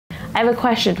I have a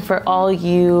question for all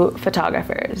you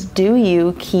photographers. Do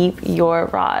you keep your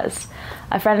RAWs?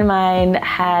 A friend of mine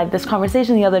had this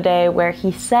conversation the other day where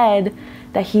he said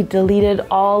that he deleted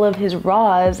all of his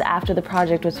RAWs after the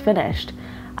project was finished.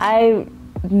 I've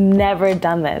never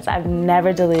done this. I've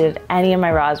never deleted any of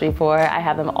my RAWs before. I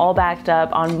have them all backed up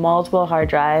on multiple hard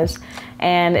drives,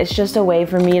 and it's just a way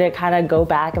for me to kind of go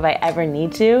back if I ever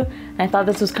need to. And I thought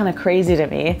this was kind of crazy to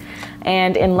me.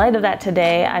 And in light of that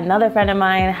today, another friend of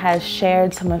mine has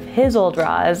shared some of his old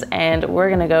RAWs, and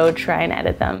we're gonna go try and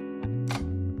edit them.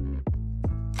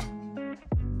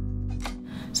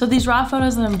 So these raw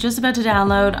photos that I'm just about to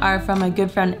download are from my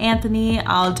good friend Anthony.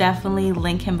 I'll definitely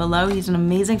link him below. He's an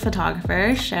amazing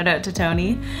photographer. Shout out to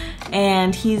Tony.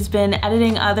 And he's been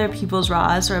editing other people's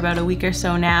RAWs for about a week or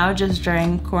so now, just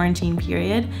during quarantine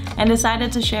period, and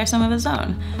decided to share some of his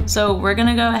own. So we're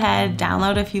gonna go ahead,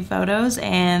 download a few photos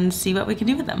and see what we can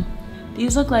do with them.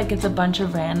 These look like it's a bunch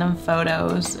of random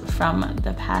photos from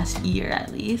the past year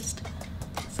at least.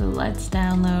 So let's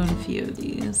download a few of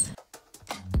these.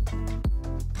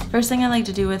 First thing I like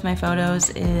to do with my photos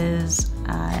is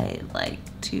I like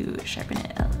to sharpen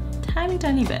it a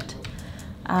tiny bit.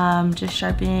 Just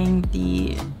sharpening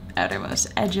the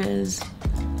outermost edges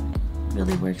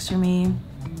really works for me.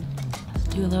 Let's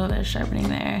do a little bit of sharpening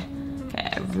there. Okay,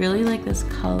 I really like this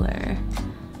color.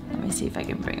 Let me see if I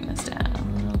can bring this down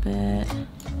a little bit.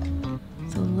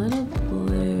 It's a little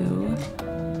blue.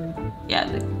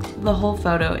 Yeah, the whole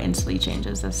photo instantly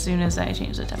changes as soon as I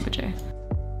change the temperature.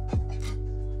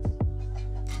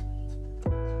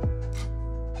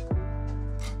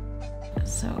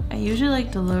 So I usually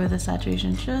like to lower the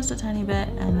saturation just a tiny bit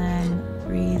and then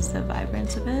raise the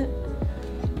vibrance a bit.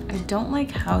 I don't like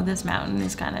how this mountain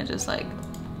is kind of just like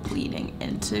bleeding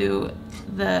into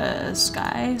the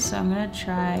sky, so I'm gonna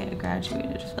try a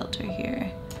graduated filter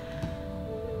here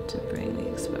to bring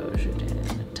the exposure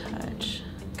down a touch.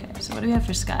 Okay, so what do we have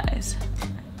for skies?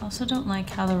 I also don't like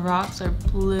how the rocks are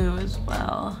blue as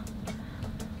well.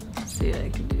 Let's see what I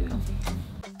can do.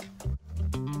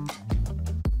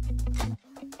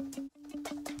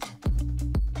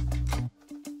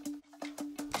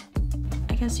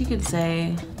 I guess you could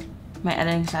say my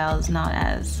editing style is not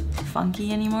as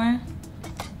funky anymore.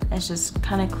 It's just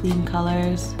kind of clean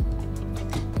colors.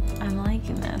 I'm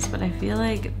liking this, but I feel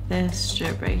like this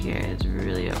strip right here is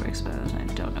really overexposed.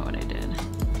 I don't know what I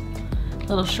did.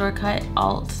 Little shortcut,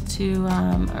 Alt to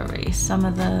erase some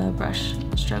of the brush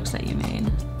strokes that you made.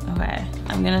 Okay,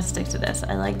 I'm gonna stick to this.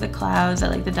 I like the clouds, I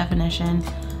like the definition.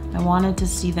 I wanted to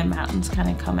see the mountains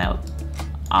kind of come out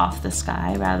off the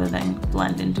sky rather than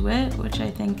blend into it, which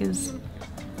I think is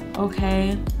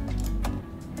okay.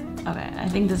 Okay, I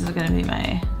think this is gonna be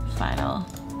my final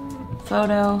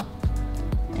photo.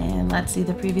 And let's see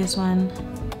the previous one.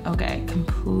 Okay,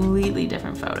 completely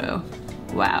different photo.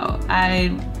 Wow,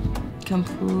 I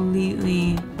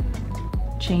completely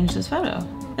changed this photo.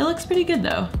 It looks pretty good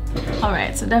though. All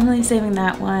right, so definitely saving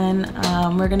that one.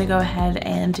 We're gonna go ahead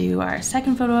and do our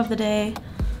second photo of the day.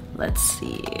 Let's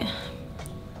see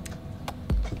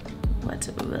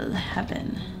what will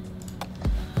happen.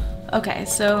 Okay,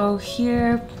 so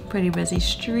here, pretty busy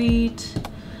street.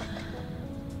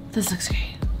 This looks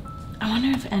great. I wonder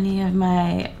if any of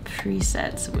my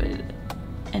presets would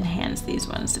enhance these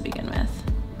ones to begin with.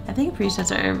 I think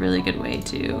presets are a really good way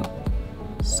to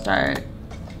start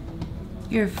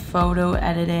your photo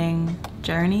editing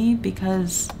journey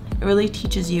because it really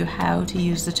teaches you how to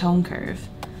use the tone curve.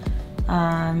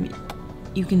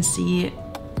 You can see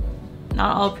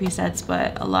not all presets,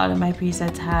 but a lot of my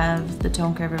presets have the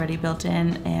tone curve already built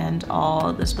in and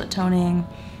all the split toning,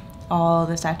 all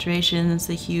the saturations,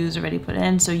 the hues already put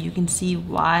in, so you can see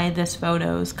why this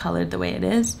photo is colored the way it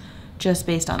is just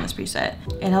based on this preset.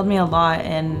 It helped me a lot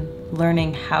in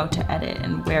learning how to edit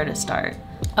and where to start.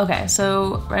 Okay,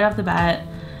 so right off the bat,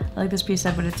 I like this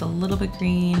preset, but it's a little bit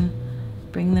green.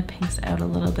 Bring the pinks out a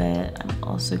little bit. I'm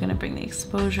also gonna bring the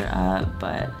exposure up,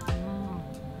 but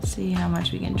see how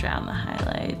much we can drown the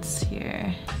highlights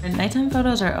here. Nighttime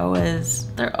photos are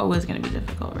they're always gonna be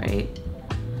difficult, right?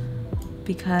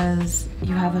 Because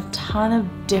you have a ton of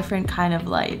different kind of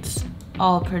lights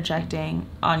all projecting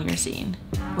on your scene,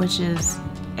 which is,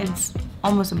 it's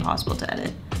almost impossible to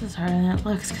edit. This is harder than it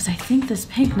looks because I think this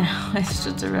pink now is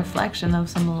just a reflection of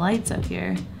some lights up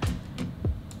here.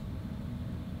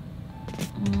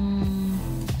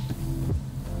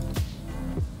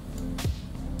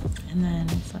 And then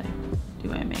it's like,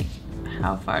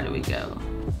 how far do we go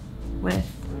with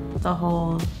the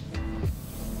whole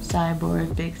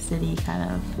cyborg big city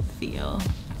kind of feel?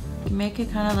 You can make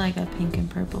it kind of like a pink and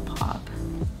purple pop,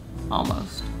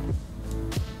 almost.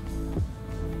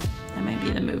 That might be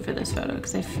in the mood for this photo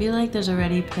because I feel like there's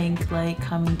already pink light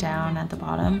coming down at the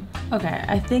bottom. Okay,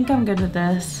 I think I'm good with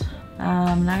this.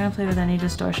 I'm not gonna play with any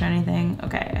distortion or anything.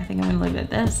 Okay, I think I'm gonna leave it at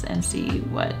this and see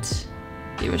what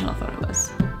the original photo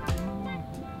was.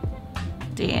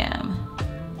 Damn.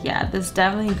 Yeah, this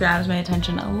definitely grabs my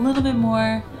attention a little bit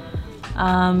more.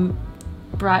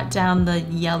 Brought down the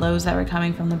yellows that were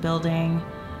coming from the building.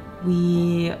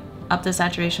 We upped the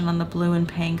saturation on the blue and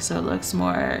pink so it looks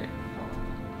more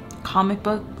comic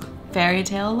book fairy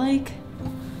tale like.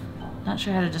 Not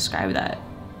sure how to describe that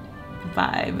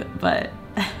vibe, but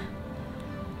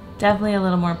definitely a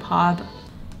little more pop.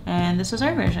 And this was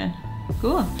our version.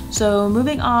 Cool. So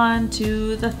moving on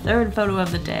to the third photo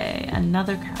of the day,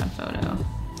 another crowd photo.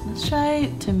 Let's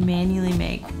try to manually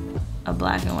make a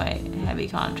black and white heavy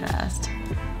contrast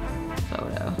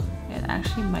photo. It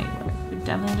actually might work. We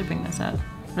definitely have to bring this up.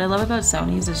 What I love about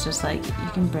Sony's is just like you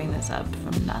can bring this up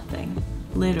from nothing,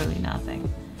 literally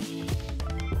nothing.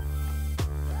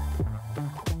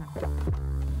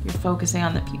 You're focusing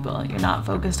on the people. You're not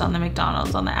focused on the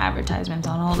McDonald's, on the advertisements,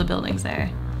 on all the buildings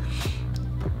there.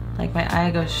 Like my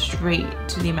eye goes straight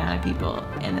to the amount of people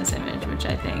in this image, which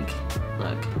I think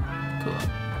look cool.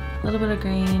 A little bit of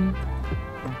green,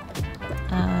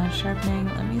 sharpening.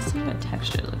 Let me see what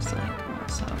texture looks like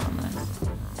also on this.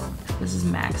 This is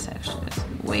max texture. It's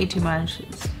way too much.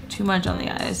 It's too much on the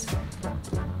eyes.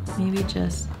 Maybe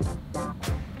just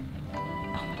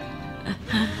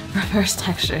reverse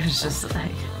texture is just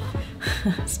like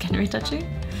skin retouching.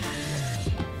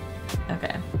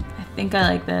 Okay, I think I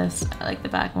like this. I like the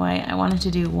black and white. I wanted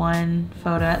to do one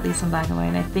photo at least in black and white,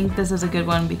 and I think this is a good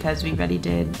one because we already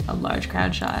did a large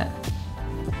crowd shot.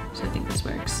 So I think this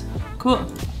works. Cool.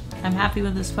 I'm happy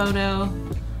with this photo.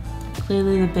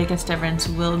 Clearly the biggest difference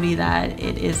will be that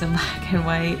it is in black and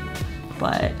white,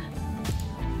 but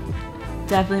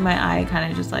definitely my eye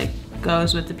kind of just like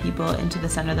goes with the people into the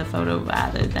center of the photo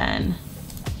rather than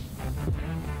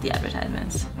the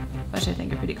advertisements, which I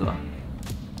think are pretty cool.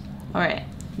 All right,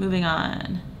 moving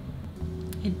on.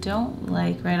 I don't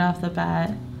like right off the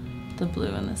bat the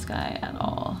blue in the sky at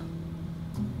all.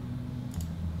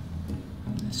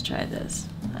 Let's try this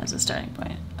as a starting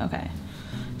point. Okay,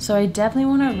 so I definitely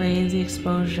want to raise the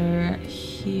exposure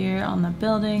here on the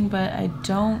building, but I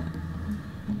don't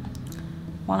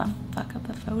want to fuck up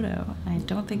the photo. I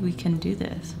don't think we can do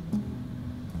this.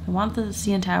 I want the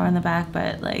CN Tower in the back,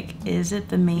 but like, is it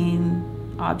the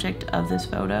main object of this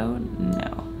photo?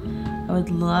 No. I would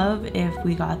love if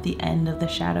we got the end of the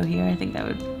shadow here. I think that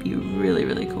would be really,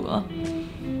 really cool.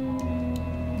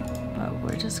 But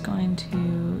we're just going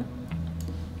to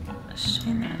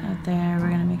shine that out there. We're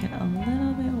gonna make it a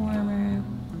little bit warmer.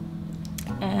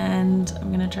 And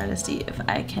I'm gonna try to see if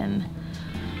I can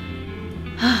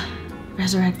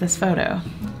resurrect this photo.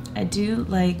 I do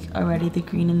like already the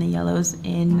green and the yellows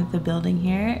in the building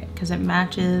here because it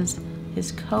matches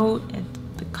his coat.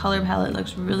 The color palette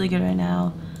looks really good right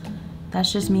now.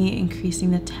 That's just me increasing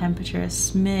the temperature a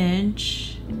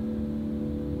smidge.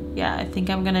 Yeah, I think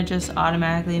I'm gonna just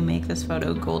automatically make this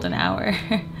photo golden hour.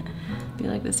 I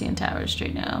feel like the CN Tower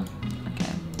straight now.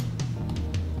 Okay.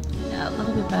 Yeah, a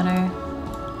little bit better.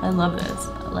 I love this.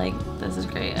 Like, this is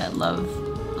great. I love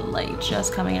the light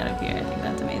just coming out of here. I think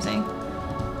that's amazing.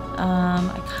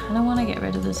 I kind of want to get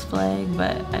rid of this flag,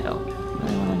 but I don't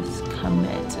really want to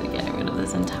commit to getting rid of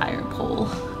this entire pole.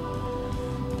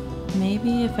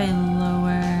 Maybe if I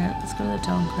lower, let's go to the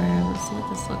tone curve. Let's see what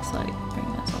this looks like.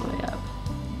 Bring this all the way up.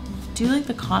 I do like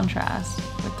the contrast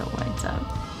with the whites up.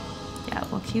 Yeah,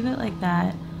 we'll keep it like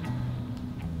that.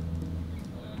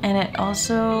 And it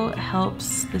also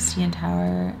helps the CN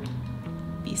Tower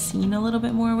be seen a little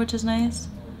bit more, which is nice.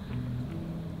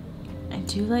 I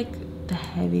do like the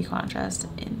heavy contrast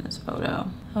in this photo.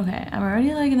 Okay, I'm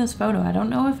already liking this photo. I don't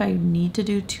know if I need to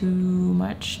do too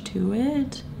much to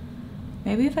it.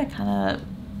 Maybe if I kind of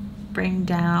bring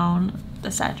down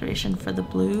the saturation for the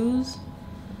blues,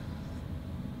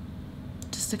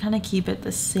 just to kind of keep it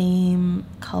the same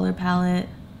color palette.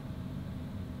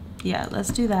 Yeah, let's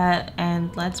do that,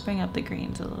 and let's bring up the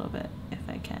greens a little bit if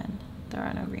I can. There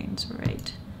are no greens,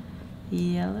 right?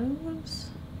 Yellows,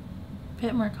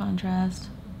 bit more contrast.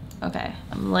 Okay,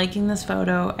 I'm liking this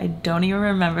photo. I don't even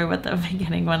remember what the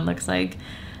beginning one looks like.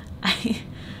 I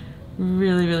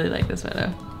really, really like this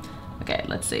photo. Okay,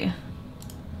 let's see.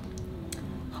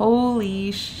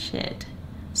 Holy shit.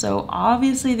 So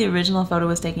obviously the original photo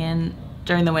was taken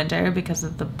during the winter because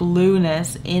of the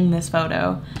blueness in this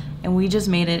photo. And we just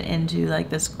made it into like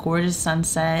this gorgeous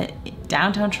sunset,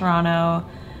 downtown Toronto,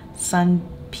 sun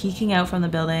peeking out from the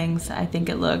buildings. I think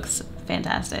it looks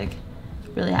fantastic.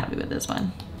 Really happy with this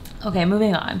one. Okay,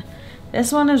 moving on.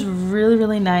 This one is really,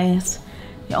 really nice.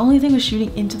 The only thing with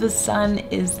shooting into the sun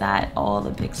is that all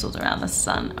the pixels around the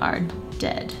sun are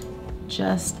dead.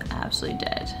 Just absolutely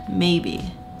dead. Maybe.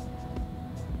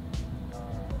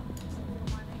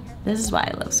 This is why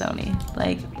I love Sony.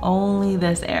 Like, only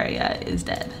this area is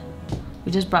dead.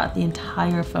 We just brought the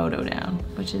entire photo down,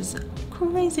 which is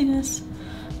craziness.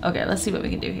 Okay, let's see what we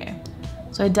can do here.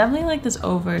 So I definitely like this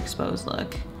overexposed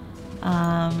look.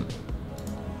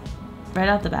 Right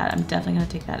off the bat, I'm definitely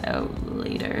gonna take that out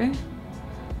later.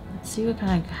 Let's see what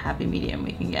kind of happy medium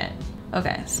we can get.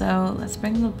 Okay, so let's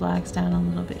bring the blacks down a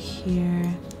little bit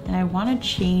here. And I wanna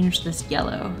change this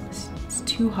yellow. It's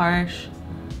too harsh.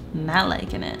 I'm not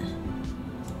liking it.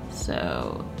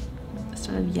 So,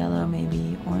 sort of yellow,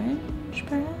 maybe orange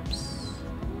perhaps?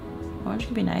 Orange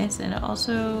could be nice, and it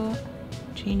also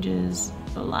changes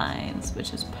the lines,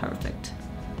 which is perfect.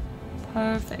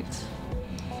 Perfect.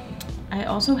 I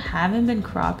also haven't been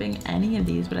cropping any of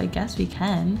these, but I guess we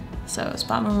can. So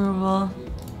spot removal,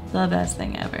 the best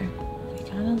thing ever. We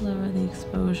kind of lower the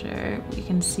exposure. We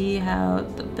can see how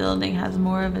the building has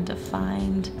more of a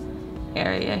defined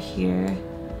area here.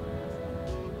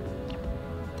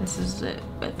 This is it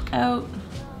without.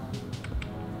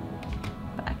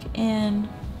 Back in.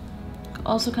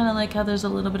 Also kind of like how there's a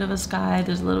little bit of a sky,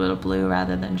 there's a little bit of blue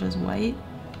rather than just white.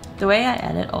 The way I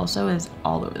edit also is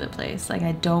all over the place. Like,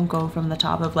 I don't go from the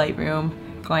top of Lightroom,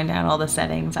 going down all the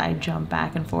settings. I jump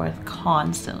back and forth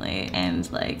constantly,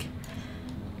 and like,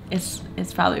 it's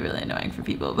probably really annoying for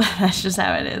people, but that's just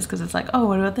how it is, because it's like, oh,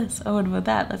 what about this? Oh, what about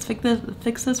that? Let's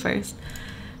fix this first.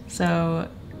 So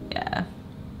yeah,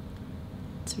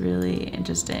 it's really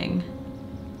interesting.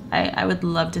 I would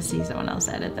love to see someone else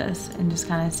edit this and just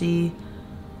kind of see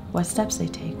what steps they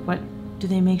take. What do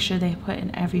they make sure they put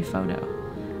in every photo?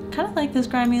 Kind of like this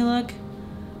grimy look,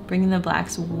 bringing the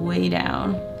blacks way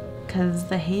down, because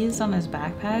the haze on his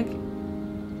backpack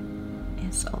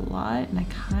is a lot, and I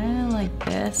kind of like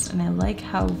this, and I like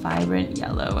how vibrant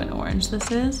yellow and orange this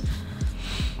is.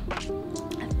 I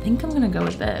think I'm gonna go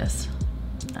with this.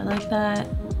 I like that.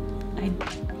 The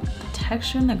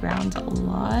texture in the ground's a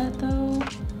lot though,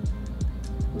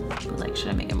 but like, should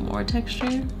I make it more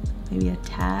texture? Maybe a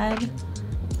tad.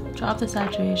 Drop the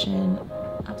saturation,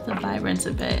 up the vibrance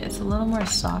a bit. It's a little more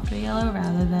softer yellow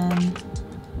rather than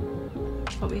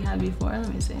what we had before.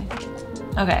 Let me see.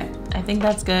 Okay, I think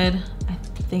that's good. I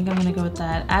think I'm gonna go with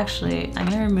that. Actually, I'm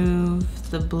gonna remove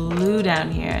the blue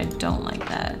down here. I don't like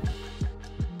that.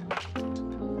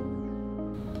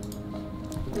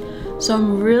 So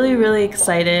I'm really, really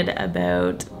excited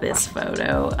about this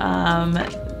photo.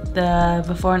 The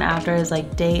before and after is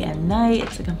like day and night.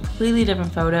 It's a completely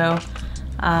different photo.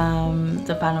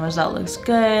 The final result looks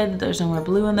good. There's no more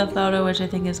blue in the photo, which I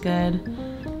think is good.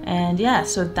 And yeah,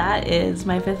 so that is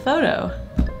my 5th photo.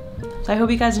 So I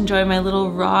hope you guys enjoyed my little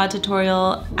raw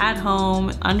tutorial at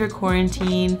home under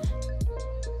quarantine.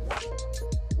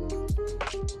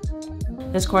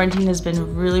 This quarantine has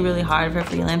been really, really hard for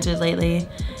freelancers lately,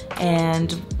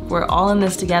 and we're all in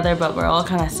this together, but we're all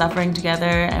kind of suffering together,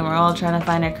 and we're all trying to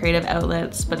find our creative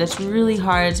outlets, but it's really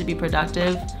hard to be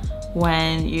productive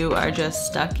when you are just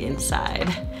stuck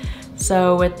inside.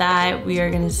 So with that, we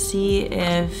are gonna see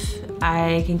if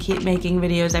I can keep making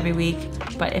videos every week,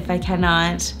 but if I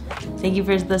cannot, thank you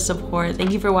for the support.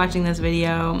 Thank you for watching this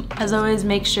video. As always,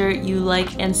 make sure you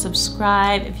like and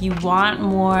subscribe. If you want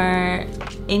more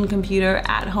in-computer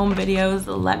at-home videos,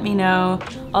 let me know.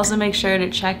 Also make sure to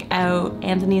check out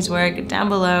Anthony's work down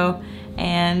below,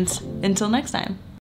 and until next time.